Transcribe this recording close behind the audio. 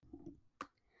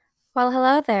Well,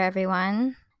 hello there,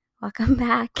 everyone. Welcome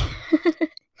back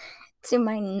to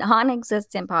my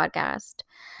non-existent podcast.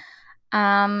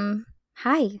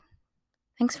 Hi.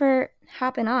 Thanks for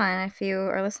hopping on. If you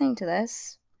are listening to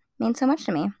this, it means so much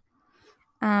to me.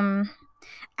 Um,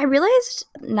 I realized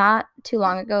not too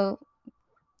long ago,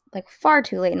 like far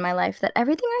too late in my life, that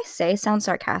everything I say sounds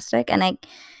sarcastic and I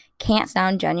can't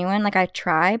sound genuine. Like I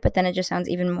try, but then it just sounds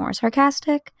even more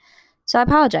sarcastic. So I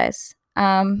apologize.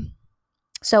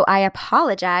 So I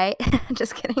apologize.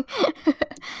 Just kidding.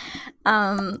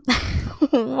 um,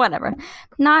 whatever.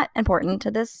 Not important to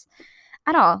this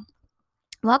at all.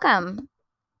 Welcome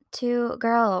to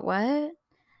Girl What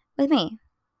with me,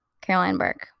 Caroline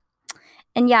Burke.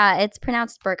 And yeah, it's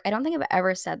pronounced Burke. I don't think I've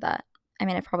ever said that. I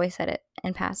mean, I've probably said it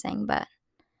in passing, but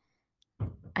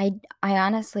I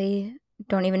honestly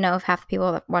don't even know if half the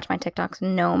people that watch my TikToks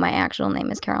know my actual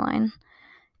name is Caroline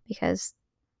because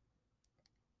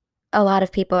a lot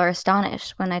of people are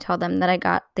astonished when I tell them that I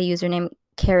got the username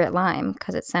Carrot Lime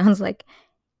because it sounds like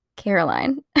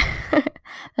Caroline.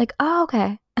 Like, oh,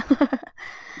 okay.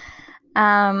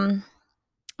 um,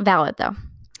 Valid though.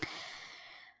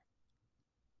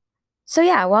 So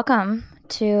yeah, welcome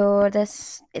to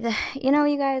this.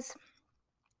 You guys,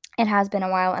 it has been a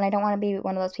while, and I don't want to be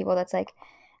one of those people that's like,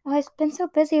 oh, I've been so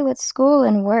busy with school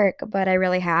and work, but I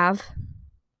really have.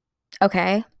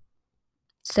 Okay,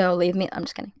 so leave me. I'm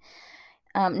just kidding.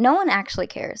 No one actually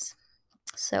cares.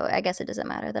 So I guess it doesn't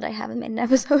matter that I haven't made an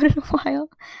episode in a while.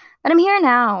 But I'm here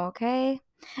now, okay?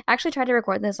 I actually tried to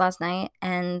record this last night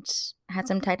and had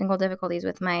some technical difficulties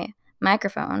with my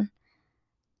microphone.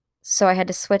 So I had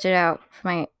to switch it out for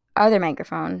my other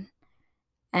microphone.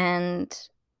 And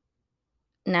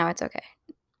now it's okay.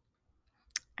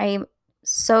 I'm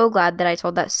so glad that I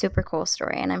told that super cool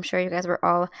story. And I'm sure you guys were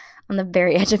all on the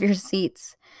very edge of your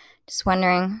seats, just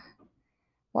wondering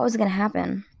what was going to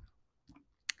happen.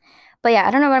 But yeah,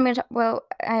 I don't know what I'm going to talk. Well,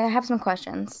 I have some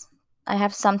questions. I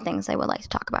have some things I would like to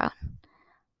talk about.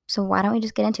 So why don't we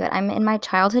just get into it? I'm in my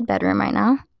childhood bedroom right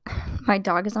now. My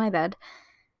dog is on my bed.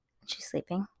 She's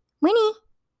sleeping. Winnie!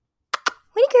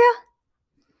 Winnie girl!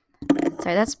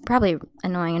 Sorry, that's probably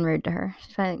annoying and rude to her.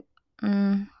 She's probably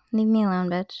like, leave me alone,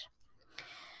 bitch.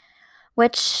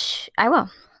 Which I will.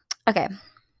 Okay.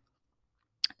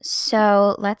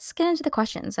 So let's get into the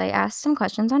questions. I asked some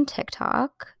questions on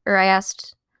TikTok, or I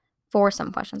asked for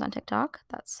some questions on TikTok.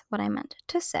 That's what I meant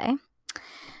to say.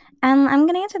 And I'm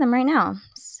going to answer them right now.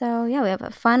 So yeah, we have a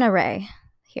fun array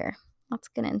here. Let's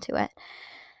get into it.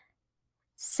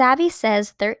 Savvy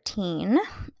says 13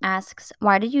 asks,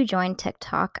 why did you join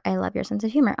TikTok? I love your sense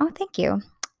of humor. Oh, thank you.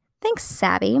 Thanks,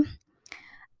 Savvy.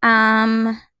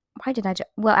 Why did I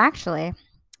well, actually,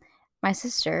 my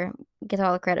sister gets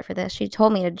all the credit for this. She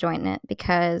told me to join it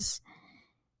because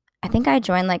I think I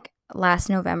joined like last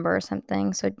November or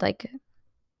something. So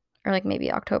or like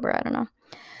maybe October, I don't know.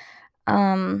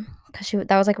 Because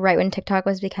that was like right when TikTok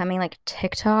was becoming like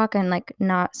TikTok and like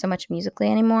not so much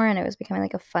musically anymore, and it was becoming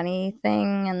like a funny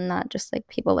thing and not just like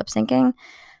people lip syncing.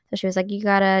 So she was like, you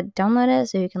gotta download it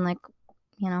so you can like,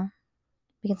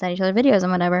 we can send each other videos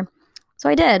and whatever. So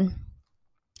I did.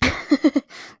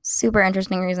 Super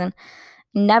interesting reason.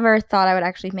 Never thought I would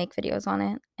actually make videos on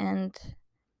it, and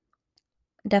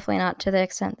definitely not to the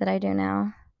extent that I do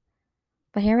now.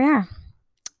 But here we are.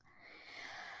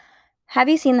 Have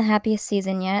you seen The Happiest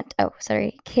Season yet? Oh,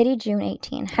 sorry. Kitty June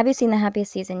 18. Have you seen The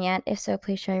Happiest Season yet? If so,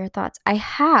 please share your thoughts. I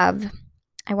have.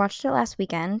 I watched it last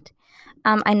weekend.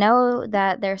 I know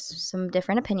that there's some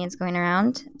different opinions going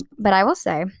around, but I will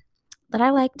say that I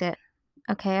liked it.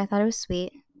 Okay, I thought it was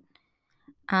sweet.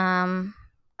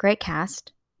 Great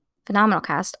cast. Phenomenal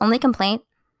cast. Only complaint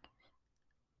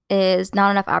is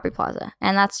not enough Aubrey Plaza.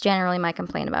 And that's generally my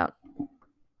complaint about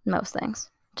most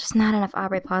things. Just not enough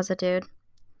Aubrey Plaza, dude.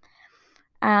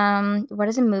 What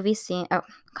is a movie scene? Oh,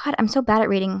 God, I'm so bad at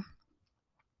reading.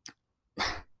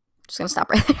 Just gonna stop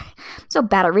right there. I'm so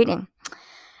bad at reading.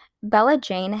 Bella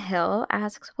Jane Hill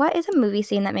asks, what is a movie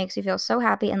scene that makes you feel so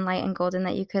happy and light and golden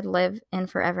that you could live in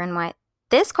forever and why?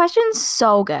 This question's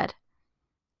so good.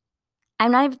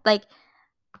 I'm not even like,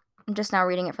 I'm just now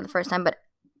reading it for the first time, but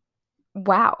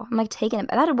wow, I'm like taken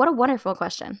aback. What a wonderful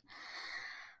question.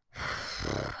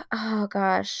 Oh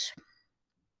gosh,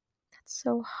 that's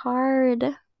so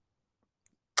hard.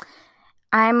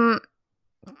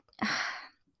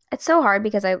 It's so hard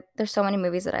because there's so many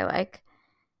movies that I like,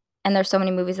 and there's so many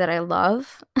movies that I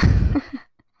love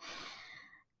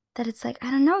that it's like, I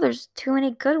don't know, there's too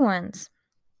many good ones.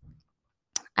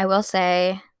 I will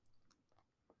say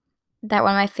that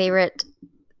one of my favorite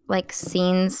like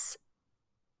scenes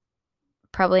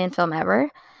probably in film ever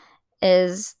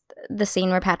is the scene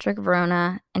where Patrick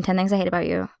Verona in 10 Things I Hate About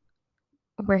You,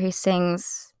 where he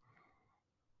sings,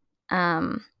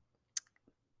 um,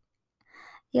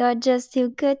 "You're just too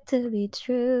good to be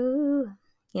true,"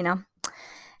 you know,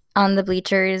 on the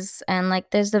bleachers, and like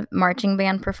there's the marching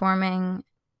band performing.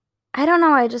 I don't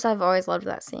know. I've always loved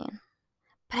that scene,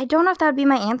 but I don't know if that would be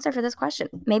my answer for this question.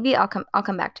 Maybe I'll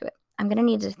come back to it. I'm gonna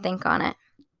need to think on it.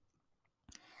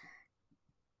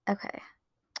 Okay.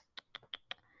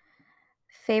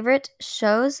 Favorite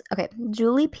shows? Okay,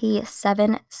 Julie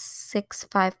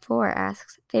P7654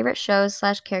 asks, favorite shows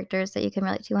slash characters that you can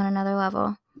relate to on another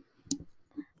level.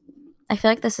 I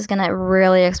feel like this is gonna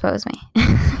really expose me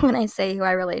when I say who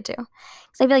I relate to.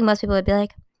 Because I feel like most people would be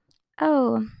like,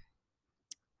 oh,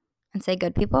 and say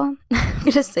good people.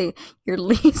 You just say your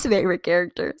least favorite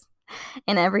characters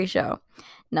in every show.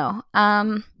 No.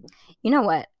 You know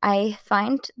what? I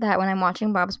find that when I'm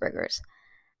watching Bob's Burgers,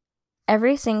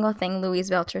 every single thing Louise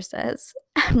Belcher says,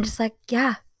 I'm just like,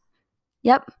 yeah,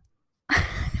 yep. I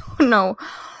don't know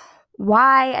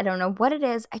why. I don't know what it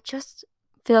is. I just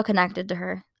feel connected to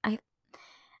her.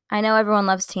 I know everyone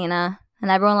loves Tina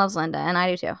and everyone loves Linda, and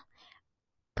I do too.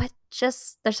 But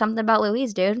just there's something about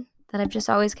Louise, dude, that I've just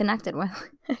always connected with.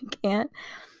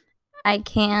 I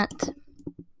can't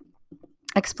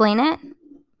explain it,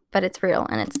 but it's real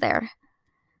and it's there.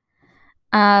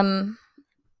 Um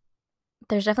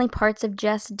there's definitely parts of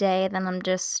Jess Day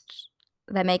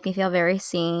that make me feel very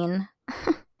seen.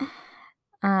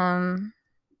 um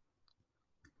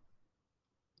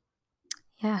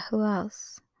yeah, who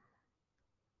else?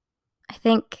 I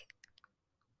think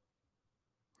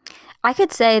I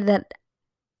could say that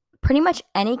pretty much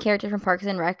any character from Parks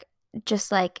and Rec,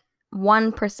 just like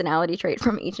one personality trait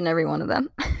from each and every one of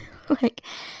them. Like,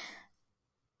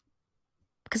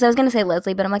 because I was gonna say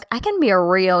Leslie, but I'm like, I can be a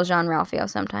real Jean Ralphio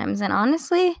sometimes, and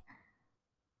honestly,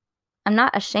 I'm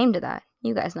not ashamed of that.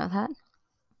 You guys know that.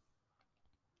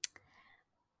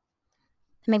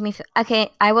 It make me feel okay.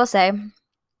 I will say,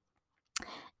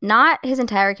 not his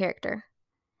entire character,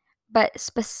 but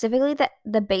specifically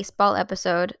the baseball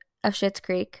episode of Schitt's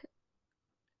Creek.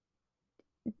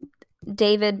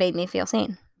 David made me feel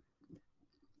seen.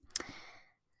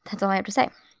 That's all I have to say.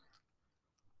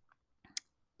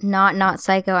 Not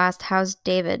Psycho asked, how's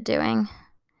David doing?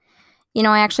 You know,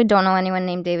 I actually don't know anyone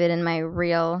named David in my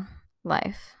real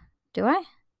life. Do I?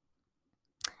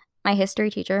 My history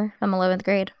teacher from 11th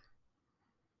grade.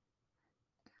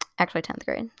 Actually, 10th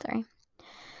grade. Sorry.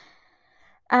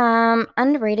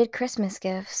 Underrated Christmas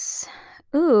gifts.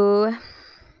 Ooh.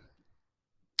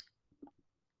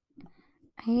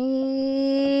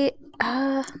 I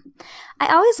I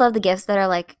always love the gifts that are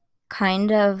like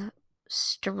kind of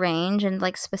strange and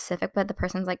like specific, but the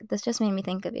person's like, this just made me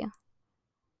think of you.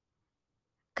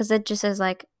 Because it just is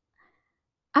like,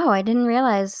 oh, I didn't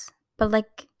realize. But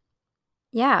like,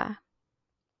 yeah.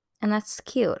 And that's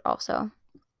cute also.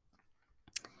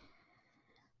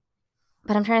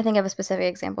 But I'm trying to think of a specific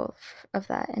example of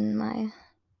that in my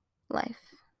life.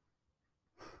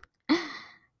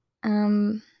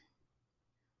 Um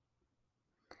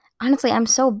Honestly, I'm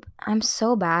so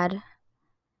bad.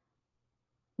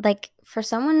 Like for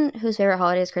someone whose favorite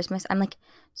holiday is Christmas, I'm like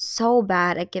so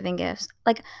bad at giving gifts.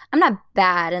 Like I'm not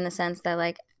bad in the sense that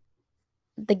like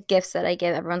the gifts that I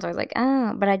give, everyone's always like,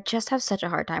 oh, but I just have such a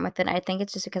hard time with it. I think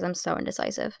it's just because I'm so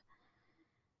indecisive.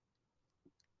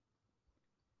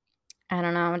 I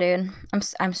don't know, dude.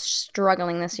 I'm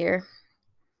struggling this year.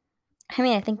 I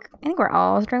mean, I think we're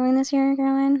all struggling this year,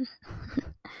 Caroline.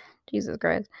 Jesus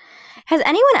Christ. Has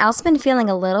anyone else been feeling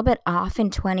a little bit off in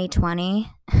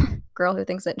 2020? Girl who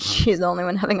thinks that she's the only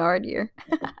one having a hard year.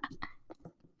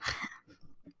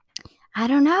 I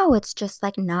don't know. It's just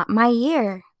like not my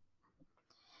year.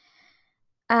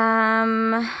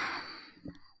 Um,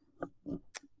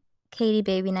 Katie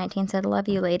Baby 19 said, love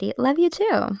you, lady. Love you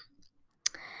too.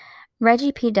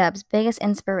 Reggie P. Dubs, biggest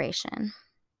inspiration.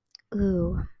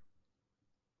 Ooh.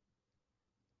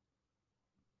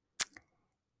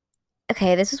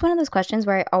 Okay, this is one of those questions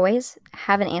where I always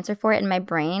have an answer for it in my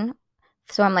brain.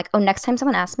 So I'm like, oh, next time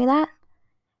someone asks me that.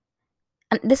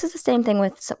 And this is the same thing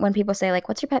with when people say, like,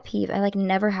 what's your pet peeve? I like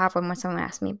never have one when someone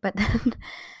asks me, but then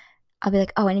I'll be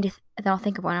like, oh, I need to, then I'll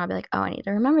think of one. I'll be like, oh, I need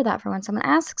to remember that for when someone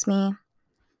asks me.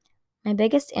 My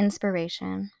biggest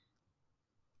inspiration.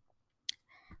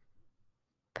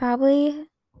 Probably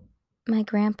my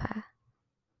grandpa.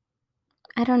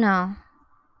 I don't know.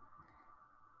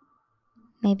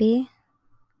 Maybe.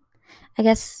 I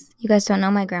guess you guys don't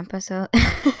know my grandpa, so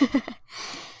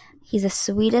he's the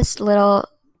sweetest little,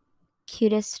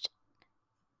 cutest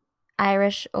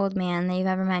Irish old man that you've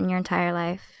ever met in your entire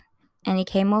life. And he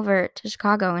came over to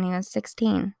Chicago when he was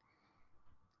 16.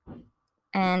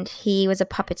 and he was a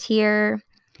puppeteer,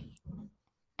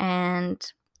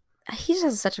 and he just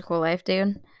has such a cool life,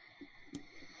 dude.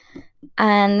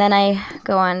 And then I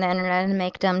go on the internet and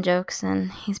make dumb jokes,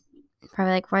 and he's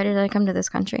probably like, why did I come to this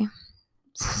country?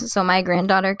 So my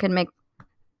granddaughter could make,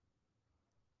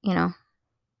 you know,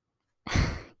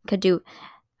 could do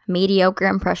mediocre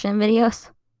impression videos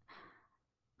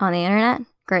on the internet.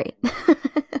 Great.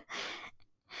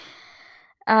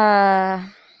 uh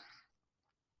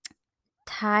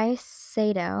Ty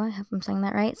Sato, I hope I'm saying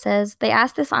that right, says they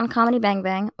asked this on Comedy Bang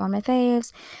Bang, one of my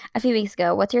faves, a few weeks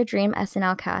ago. What's your dream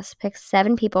SNL cast? Pick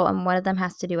 7 people and one of them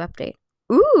has to do update.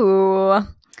 Ooh.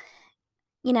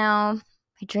 You know,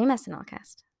 my dream SNL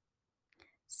cast.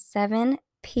 7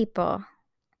 people.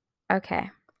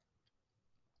 Okay.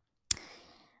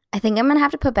 I think I'm going to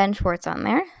have to put Ben Schwartz on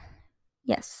there.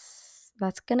 Yes.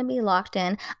 That's going to be locked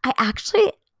in. I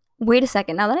actually, wait a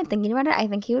second. Now that I'm thinking about it, I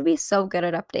think he would be so good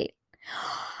at update.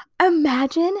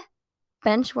 Imagine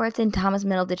Ben Schwartz and Thomas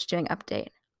Middleditch doing update.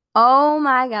 Oh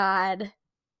my God.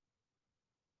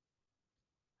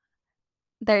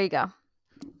 There you go.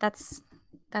 That's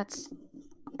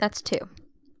 2.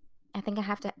 I think I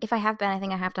have to, if I have Ben, I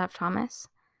think I have to have Thomas.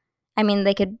 I mean,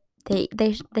 they could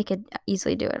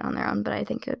easily do it on their own, but I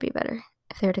think it would be better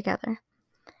if they're together.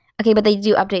 Okay, but they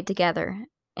do update together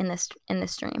in this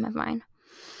stream of mine.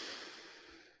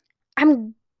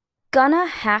 I'm gonna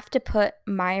have to put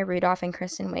Maya Rudolph and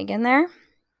Kristen Wiig in there.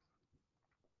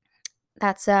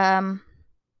 That's a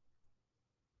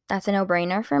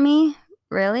no-brainer for me,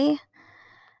 really.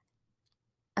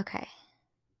 Okay.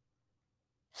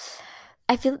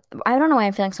 I don't know why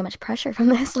I'm feeling so much pressure from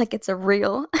this, like it's a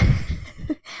real.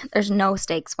 There's no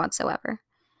stakes whatsoever.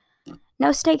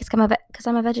 No stakes because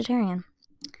I'm a vegetarian.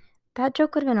 That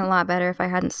joke would have been a lot better if I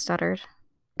hadn't stuttered.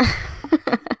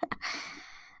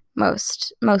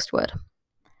 Most would.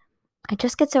 I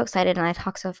just get so excited and I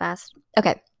talk so fast.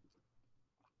 Okay.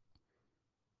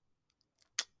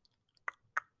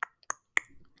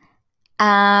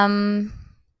 Kyle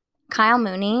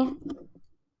Mooney.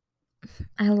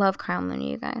 I love Kyle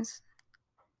Mooney, you guys.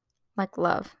 Like,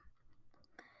 love.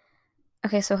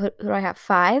 Okay, so who do I have?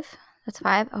 5? That's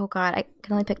 5? Oh, God. I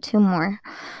can only pick 2 more.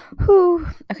 Whew.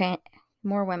 Okay.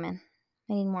 More women.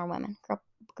 I need more women.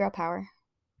 Girl power.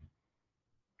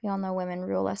 We all know women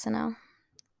rule SNL.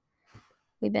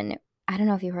 I don't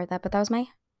know if you heard that, but that was my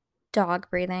dog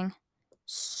breathing.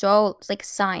 So, it's like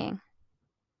sighing.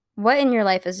 What in your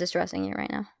life is distressing you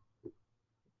right now?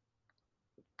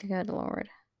 Good Lord.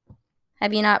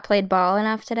 Have you not played ball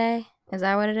enough today? Is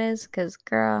that what it is? Because,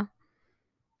 girl,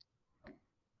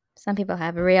 some people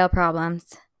have real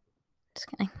problems. Just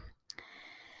kidding.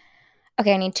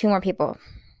 Okay, I need 2 more people.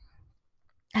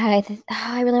 I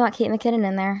really want Kate McKinnon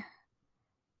in there.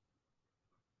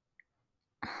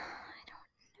 I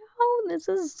don't know. This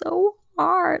is so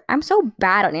hard. I'm so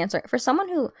bad at answering. For someone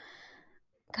who,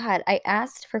 God, I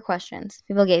asked for questions.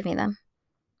 People gave me them.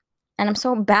 And I'm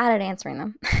so bad at answering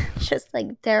them. Just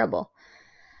like terrible.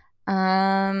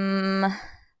 Okay.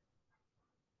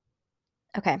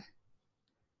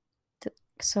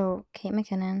 So Kate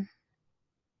McKinnon.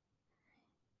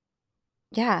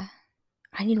 Yeah.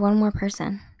 I need 1 more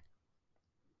person.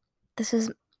 This is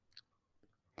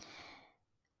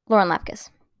Lauren Lapkus.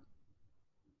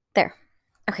 There.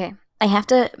 Okay. I have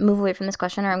to move away from this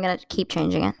question or I'm going to keep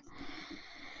changing it.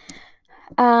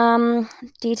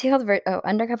 Undercover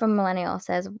Millennial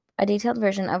says a detailed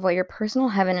version of what your personal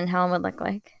heaven and hell would look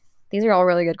like. These are all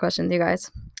really good questions, you guys.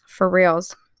 For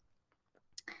reals.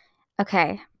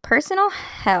 Okay. Personal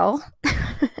hell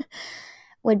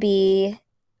would be,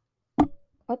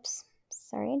 whoops,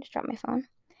 sorry, I just dropped my phone.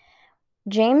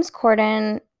 James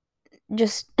Corden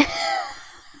just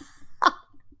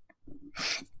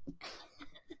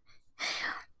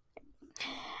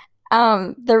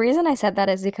the reason I said that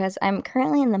is because I'm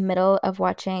currently in the middle of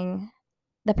watching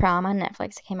The Prom on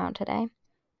Netflix. It came out today.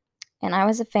 And I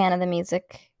was a fan of the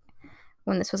music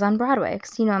when this was on Broadway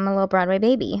because, I'm a little Broadway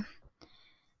baby.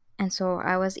 And so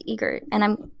I was eager.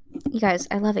 And you guys,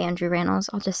 I love Andrew Rannells.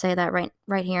 I'll just say that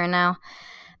right here and now.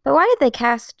 But why did they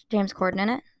cast James Corden in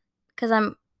it?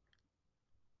 Because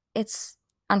it's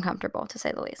uncomfortable to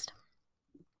say the least.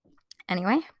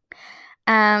 Anyway,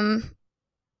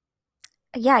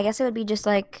 yeah, I guess it would be just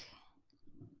like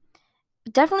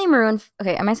definitely Maroon.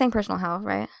 Okay, am I saying personal hell,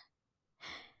 right?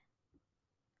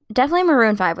 Definitely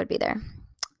Maroon 5 would be there.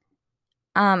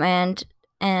 And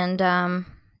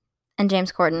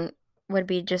James Corden would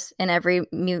be just in every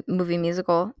movie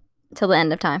musical till the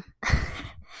end of time.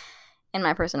 In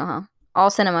my personal hell, all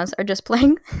cinemas are just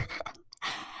playing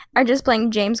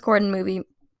James Corden movie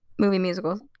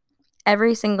musicals.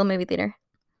 Every single movie theater.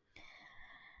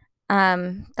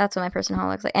 That's what my personal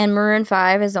looks like. And Maroon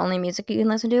 5 is the only music you can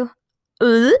listen to.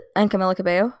 And Camila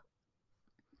Cabello.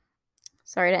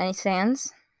 Sorry to any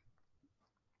fans.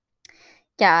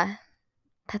 Yeah,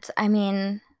 I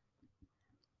mean,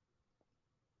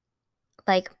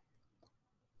 like,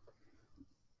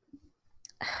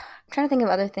 I'm trying to think of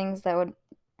other things that would,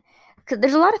 because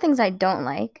there's a lot of things I don't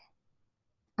like.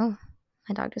 Oh,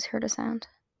 my dog just heard a sound.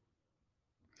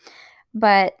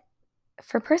 But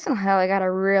for personal hell, I gotta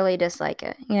really dislike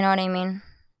it. You know what I mean?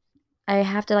 I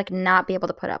have to, like, not be able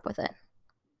to put up with it.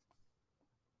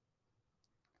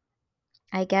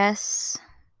 I guess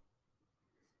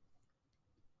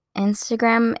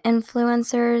Instagram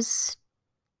influencers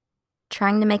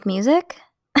trying to make music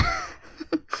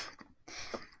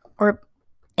or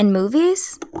in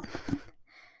movies.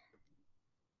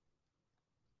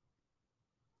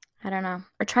 I don't know.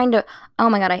 Or trying to, oh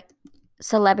my God,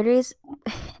 celebrities.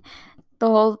 The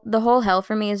whole hell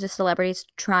for me is just celebrities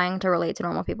trying to relate to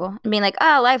normal people and being like,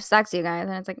 oh, life sucks, you guys.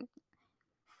 And it's like,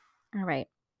 all right.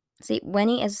 See,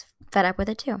 Winnie is fed up with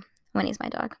it too. Winnie's my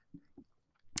dog.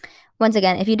 Once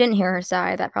again, if you didn't hear her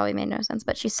sigh, that probably made no sense,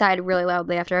 but she sighed really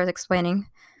loudly after I was explaining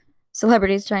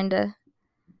celebrities trying to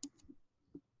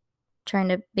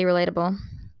be relatable.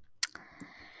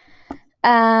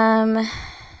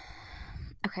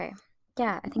 Okay.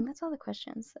 Yeah, I think that's all the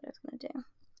questions that I was going to do.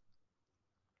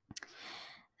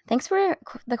 Thanks for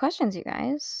the questions, you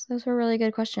guys. Those were really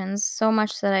good questions. So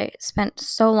much that I spent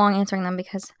so long answering them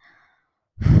because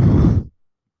I'm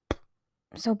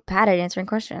so bad at answering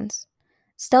questions.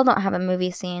 Still don't have a movie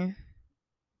scene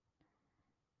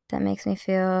that makes me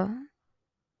feel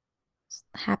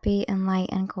happy and light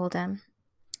and golden.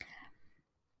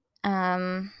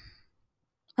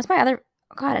 What's my other,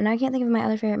 God, and I can't think of my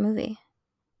other favorite movie.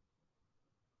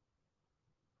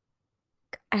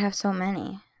 I have so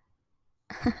many.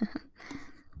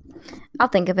 I'll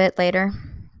think of it later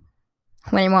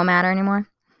when it won't matter anymore.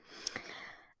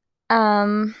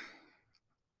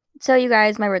 So you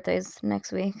guys, my birthday's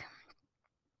next week.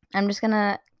 I'm just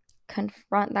gonna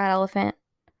confront that elephant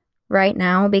right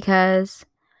now because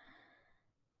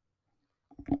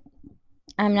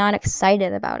I'm not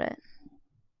excited about it.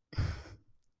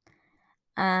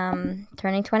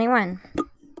 Turning 21.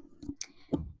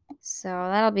 So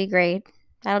that'll be great.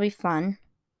 That'll be fun.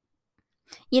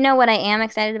 You know what I am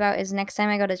excited about is next time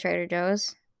I go to Trader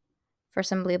Joe's for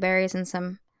some blueberries and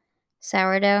some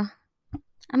sourdough,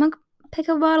 I'm gonna pick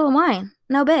up a bottle of wine.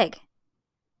 No big.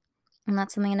 And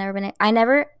that's something I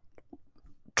never,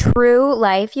 true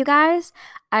life, you guys,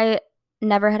 I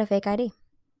never had a fake ID.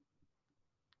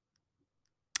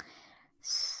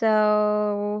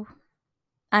 So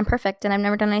I'm perfect and I've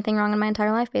never done anything wrong in my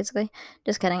entire life, basically.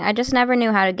 Just kidding. I just never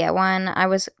knew how to get one. I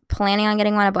was planning on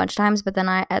getting one a bunch of times, but then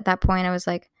at that point I was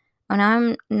like, oh, now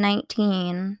I'm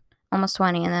 19, almost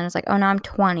 20. And then it's like, oh, now I'm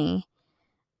 20.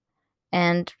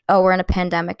 And, oh, we're in a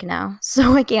pandemic now.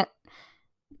 So I can't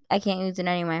use it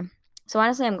anyway. So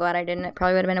honestly, I'm glad I didn't. It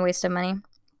probably would have been a waste of money.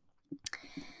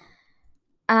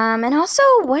 And also,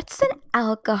 what's an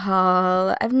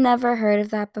alcohol? I've never heard of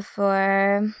that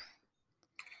before.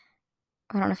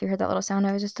 I don't know if you heard that little sound.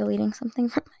 I was just deleting something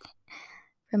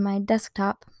from my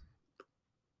desktop.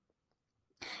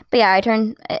 But yeah,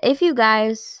 if you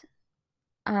guys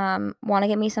want to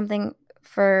get me something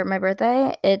for my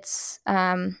birthday, it's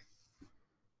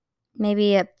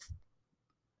maybe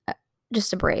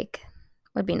just a break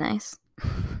would be nice.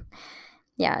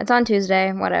 Yeah, it's on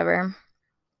Tuesday, whatever.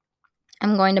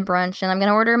 I'm going to brunch and I'm going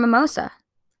to order a mimosa.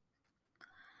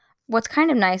 What's kind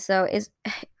of nice though is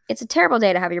it's a terrible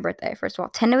day to have your birthday. First of all,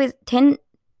 10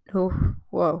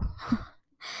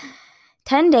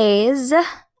 days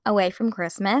away from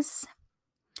Christmas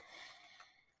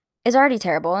is already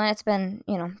terrible, and it's been,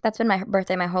 that's been my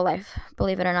birthday my whole life,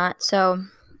 believe it or not. So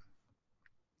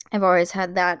I've always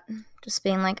had that, just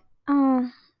being like, oh,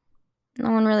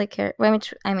 no one really cares. Well,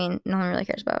 I mean, no one really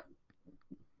cares about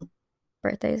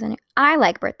birthdays. I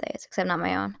like birthdays, except not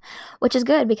my own, which is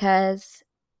good because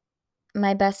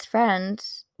my best friend,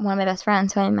 one of my best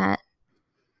friends who I met,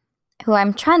 who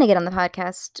I'm trying to get on the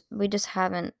podcast, we just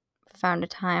haven't found a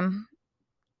time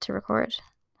to record.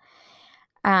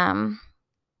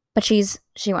 But she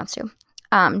wants to.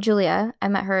 Julia, I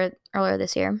met her earlier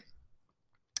this year,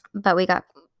 but we got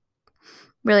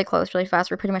really close really fast.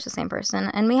 We're pretty much the same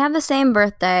person, and we have the same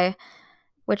birthday,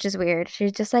 which is weird.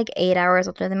 She's just like 8 hours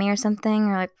older than me or something,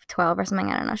 or like 12 or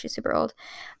something. I don't know. She's super old,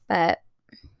 but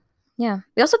yeah.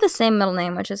 We also have the same middle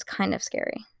name, which is kind of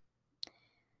scary.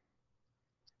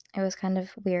 It was kind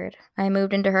of weird. I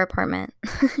moved into her apartment.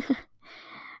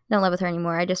 Don't live with her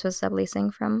anymore. I just was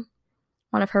subleasing from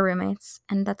one of her roommates,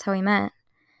 and that's how we met.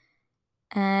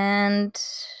 and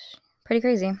pretty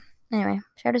crazy. Anyway,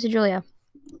 shout out to Julia.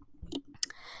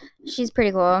 She's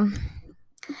pretty cool.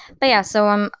 But yeah, so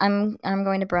I'm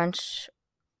going to brunch.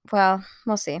 Well,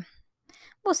 we'll see.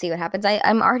 We'll see what happens.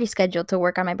 I'm already scheduled to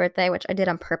work on my birthday, which I did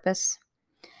on purpose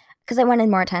because I wanted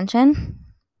more attention.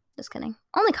 Just kidding.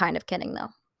 Only kind of kidding though,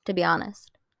 to be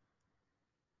honest.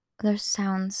 There's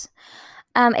sounds.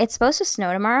 It's supposed to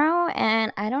snow tomorrow,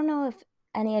 and I don't know if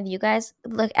any of you guys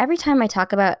look. Every time I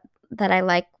talk about that, I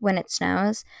like when it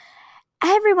snows.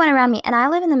 Everyone around me, and I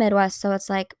live in the Midwest, so it's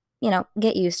like,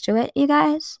 get used to it, you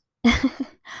guys.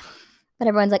 But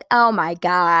everyone's like, oh my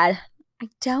God, I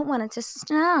don't want it to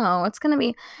snow. It's gonna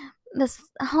be this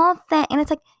whole thing. And it's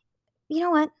like, you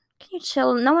know what? Can you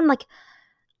chill? No one, like,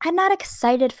 I'm not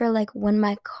excited for like when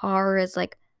my car is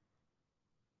like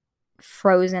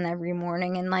frozen every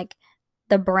morning and like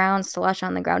the brown slush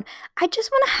on the ground. I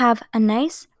just want to have a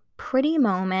nice, pretty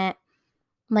moment,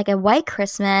 like a white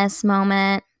Christmas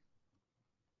moment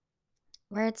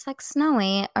where it's like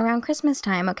snowy around Christmas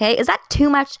time, okay? Is that too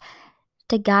much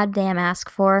to goddamn ask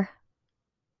for?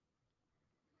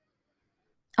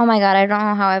 Oh my God, I don't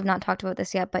know how I've not talked about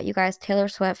this yet, but you guys, Taylor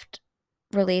Swift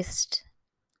released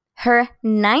her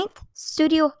ninth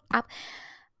studio app.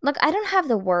 Look, I don't have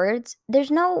the words.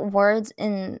 There's no words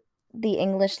in the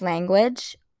English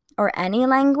language or any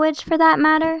language for that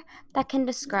matter that can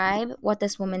describe what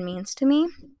this woman means to me.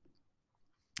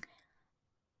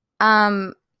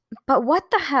 But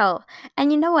what the hell?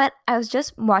 And you know what? I was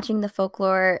just watching the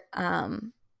folklore,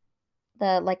 the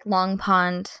like Long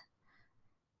Pond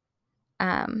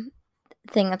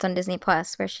thing that's on Disney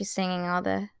Plus where she's singing all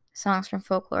the songs from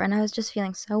folklore, and I was just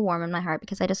feeling so warm in my heart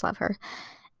because I just love her.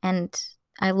 And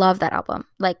I love that album.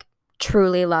 Like,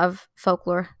 truly love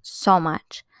folklore so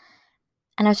much.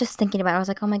 And I was just thinking about it. I was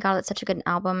like, oh my God, that's such a good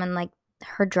album. And like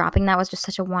her dropping that was just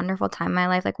such a wonderful time in my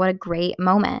life. Like, what a great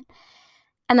moment.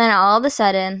 And then all of a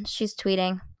sudden, she's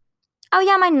tweeting, oh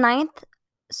yeah, my ninth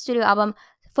studio album,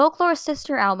 Folklore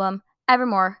sister album,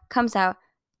 Evermore, comes out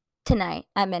tonight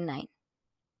at midnight.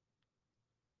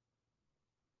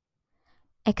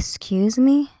 Excuse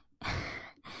me?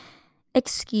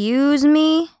 Excuse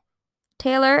me,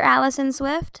 Taylor Allison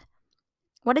Swift?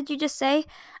 What did you just say?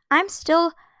 I'm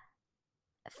still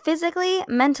physically,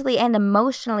 mentally, and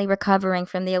emotionally recovering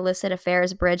from the illicit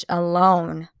affairs bridge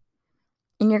alone.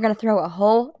 And you're going to throw a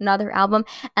whole nother album.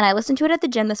 And I listened to it at the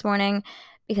gym this morning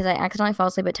because I accidentally fell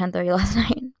asleep at 10:30 last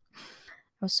night.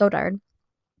 I was so tired.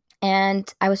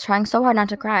 And I was trying so hard not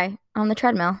to cry on the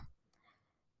treadmill.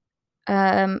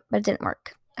 But it didn't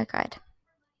work. I cried.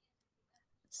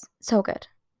 It's so good.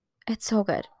 It's so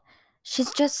good.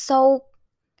 She's just so,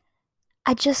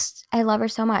 I love her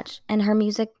so much. And her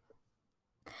music,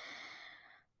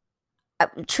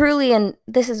 truly, and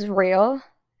this is real,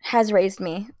 has raised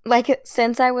me. Like,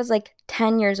 since I was like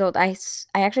 10 years old, I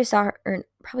actually saw her, or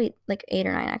probably like 8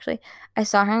 or 9 actually. I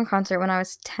saw her in concert when I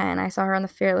was 10. I saw her on the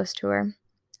Fearless tour.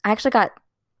 I actually got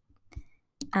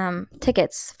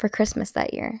tickets for Christmas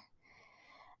that year.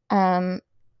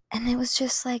 And it was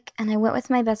just like, and I went with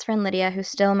my best friend Lydia, who's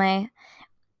still my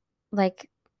like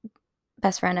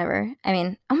best friend ever. I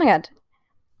mean, oh my God.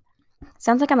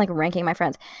 Sounds like I'm like ranking my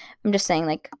friends. I'm just saying,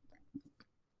 like,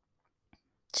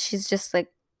 she's just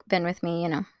like been with me,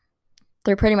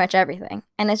 through pretty much everything.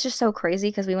 And it's just so crazy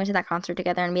because we went to that concert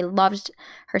together and we loved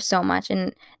her so much.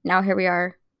 And now here we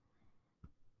are,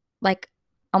 like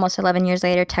almost 11 years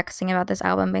later, texting about this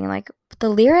album, being like, but the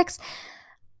lyrics,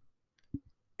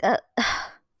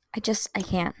 I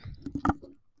can't.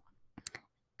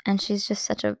 And she's just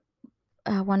such a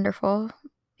wonderful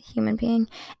human being.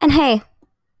 And hey,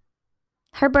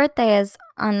 her birthday is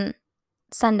on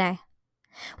Sunday,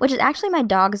 which is actually my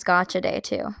dog's gotcha day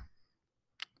too.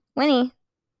 Winnie.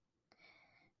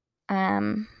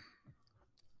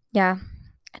 Yeah,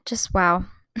 just wow.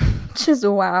 Just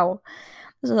wow.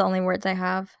 Those are the only words I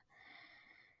have.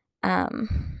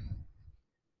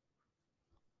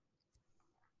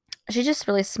 She's just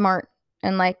really smart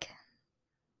and like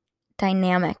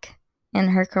dynamic in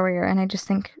her career, and I just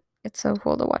think it's so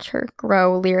cool to watch her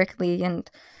grow lyrically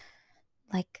and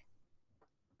like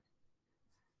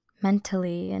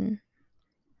mentally, and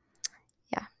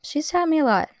yeah, she's taught me a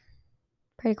lot.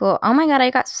 Pretty cool. Oh my God, I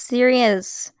got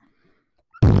serious.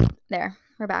 There,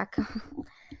 we're back.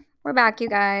 We're back, you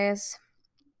guys.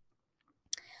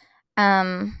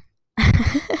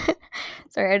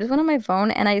 Sorry, I just went on my phone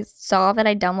and I saw that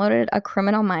I downloaded a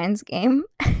Criminal Minds game.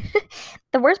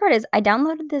 The worst part is I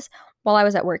downloaded this while I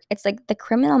was at work. It's like the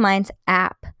Criminal Minds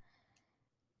app.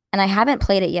 And I haven't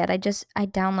played it yet. I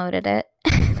downloaded it.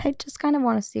 I just kind of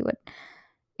want to see what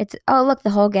it's. Oh, look, the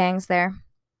whole gang's there.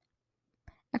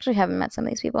 Actually, haven't met some of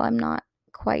these people. I'm not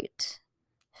quite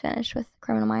finished with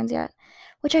Criminal Minds yet,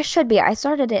 which I should be. I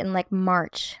started it in like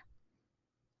March.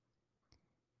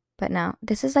 But no,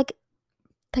 this is like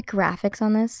the graphics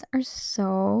on this are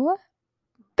so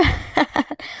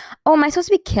bad. Oh, am I supposed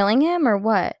to be killing him or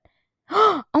what?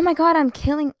 Oh my God, I'm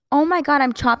killing. Oh my God,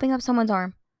 I'm chopping up someone's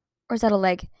arm. Or is that a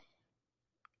leg?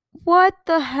 What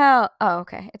the hell? Oh,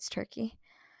 okay. It's turkey.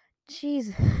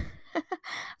 Jeez.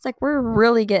 It's like we're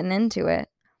really getting into it.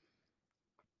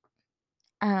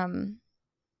 Um,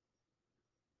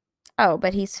 oh,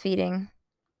 but he's feeding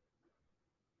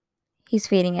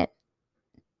it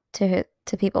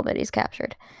to people that he's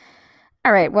captured.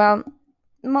 All right. Well,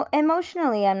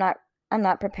 emotionally, I'm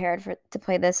not prepared for to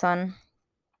play this one.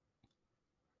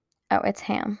 Oh, it's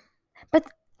ham. But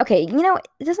okay,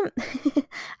 it doesn't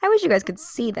I wish you guys could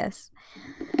see this.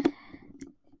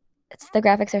 The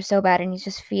graphics are so bad and he's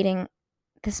just feeding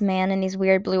this man in these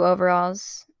weird blue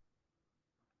overalls.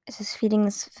 It's just feeding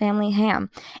this family ham.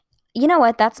 You know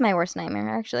what? That's my worst nightmare,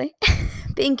 actually.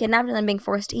 Being kidnapped and then being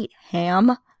forced to eat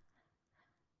ham.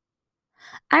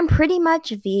 I'm pretty much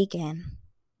vegan.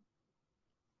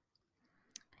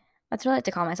 That's what I like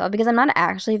to call myself because I'm not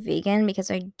actually vegan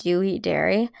because I do eat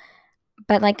dairy.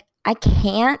 But like I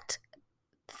can't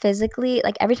physically,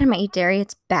 like every time I eat dairy,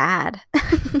 it's bad.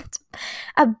 It's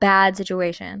a bad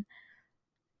situation.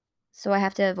 So I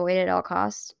have to avoid it at all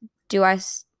costs. Do I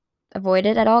avoid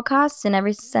it at all costs in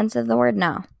every sense of the word?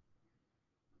 No.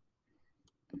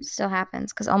 It still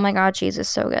happens because oh my God, cheese is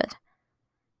so good.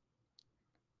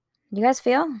 You guys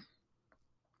feel?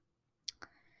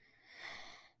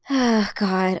 Oh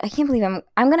God, I can't believe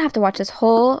I'm gonna have to watch this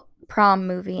whole prom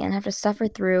movie and have to suffer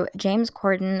through James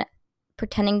Corden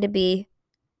pretending to be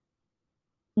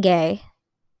gay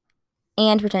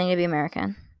and pretending to be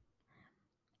American.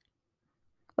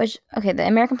 Which, okay, the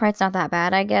American part's not that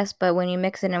bad, I guess, but when you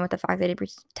mix it in with the fact that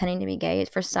he's pretending to be gay,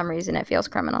 for some reason it feels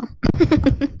criminal.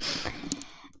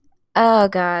 Oh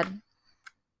God.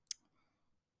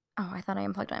 Oh, I thought I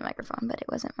unplugged my microphone, but it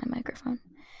wasn't my microphone.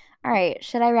 All right,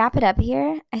 should I wrap it up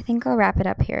here? I think I'll wrap it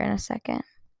up here in a second.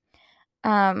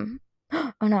 Oh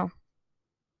no.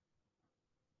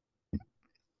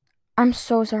 I'm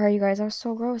so sorry, you guys. That was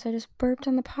so gross. I just burped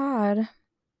on the pod.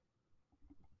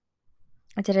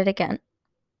 I did it again.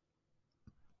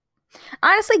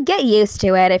 Honestly, get used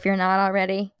to it if you're not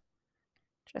already.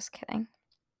 Just kidding.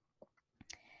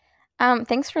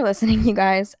 Thanks for listening, you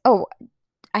guys. Oh,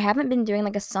 I haven't been doing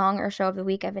like a song or show of the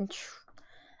week.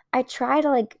 I try to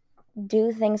like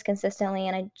do things consistently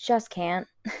and I just can't.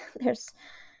 There's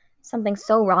something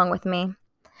so wrong with me.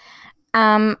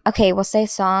 Okay, we'll say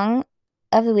song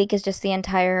of the week is just the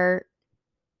entire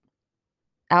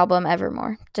album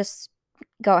Evermore. Just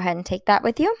go ahead and take that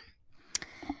with you.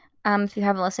 If you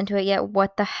haven't listened to it yet,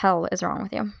 what the hell is wrong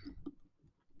with you?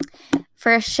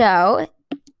 For a show,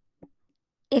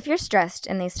 if you're stressed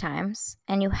in these times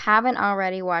and you haven't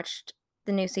already watched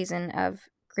the new season of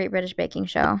Great British Baking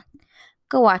Show,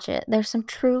 go watch it. There's some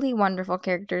truly wonderful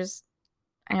characters.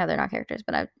 I know they're not characters,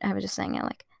 but I was just saying it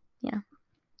like,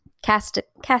 cast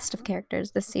of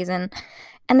characters this season.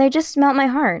 And they just melt my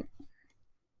heart.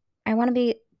 I want to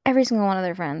be every single one of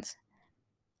their friends.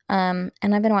 And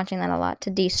I've been watching that a lot to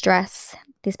de-stress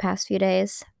these past few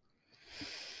days.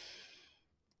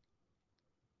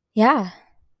 Yeah.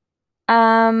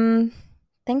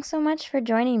 Thanks so much for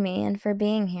joining me and for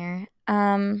being here.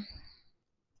 I'm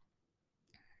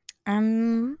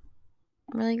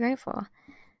really grateful.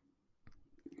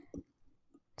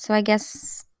 So I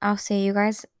guess I'll see you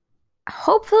guys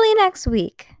hopefully next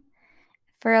week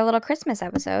for a little Christmas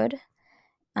episode.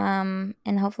 And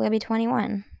hopefully I'll be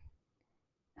 21.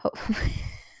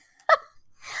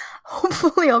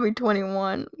 Hopefully I'll be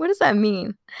 21. What does that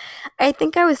mean? I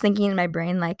think I was thinking in my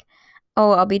brain like,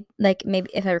 oh, I'll be like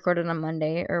maybe if I recorded on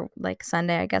Monday or like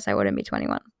Sunday, I guess I wouldn't be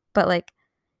 21. But like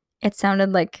it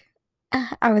sounded like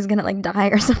I was gonna like die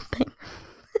or something.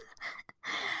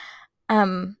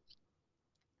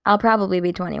 I'll probably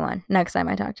be 21 next time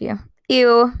I talk to you.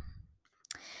 Ew.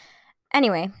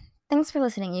 Anyway, thanks for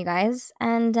listening, you guys.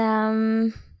 And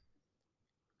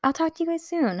I'll talk to you guys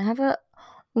soon. Have a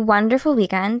wonderful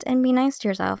weekend and be nice to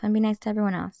yourself and be nice to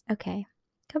everyone else. Okay.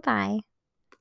 Goodbye.